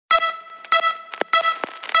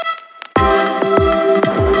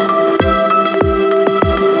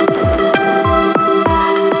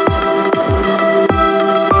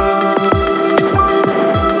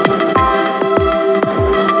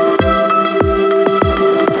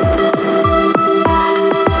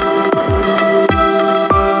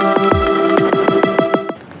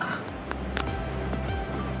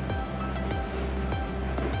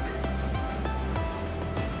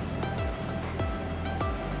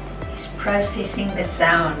processing the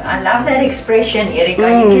sound. I love that expression,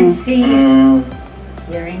 Erika. You can see he's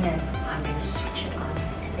hearing it. I'm going to switch it on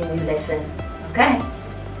and then you listen. Okay?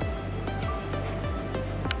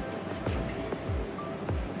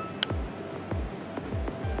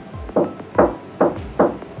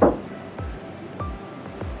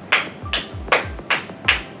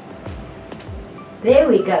 There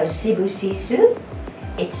we go, Sibusiso.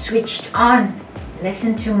 It's switched on.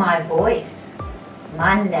 Listen to my voice.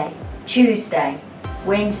 Monday, Tuesday,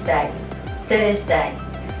 Wednesday, Thursday,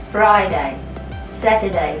 Friday,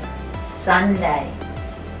 Saturday, Sunday.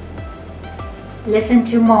 Listen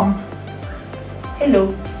to Mom.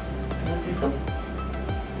 Hello. Sibusiso.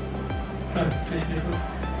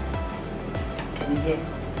 Can you hear?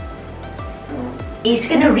 He's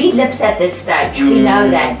going to read lips at this stage, we know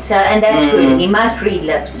that, so, and that's good, he must read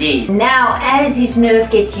lips. Yes. Now, as his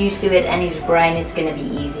nerve gets used to it and his brain, it's going to be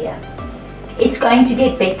easier. It's going to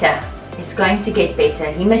get better, it's going to get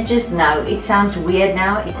better. He must just know, it sounds weird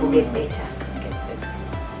now, it will get better.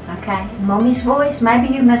 Okay, Mommy's voice,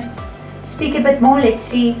 maybe you must speak a bit more, let's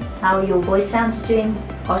see how your voice sounds to him.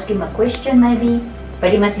 Ask him a question maybe,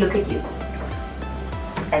 but he must look at you.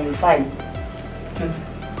 Are you fine?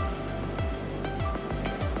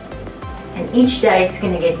 And each day it's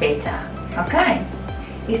going to get better. Okay.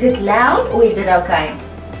 Is it loud or is it okay?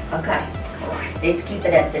 Okay. Alright, let's keep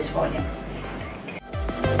it at this volume.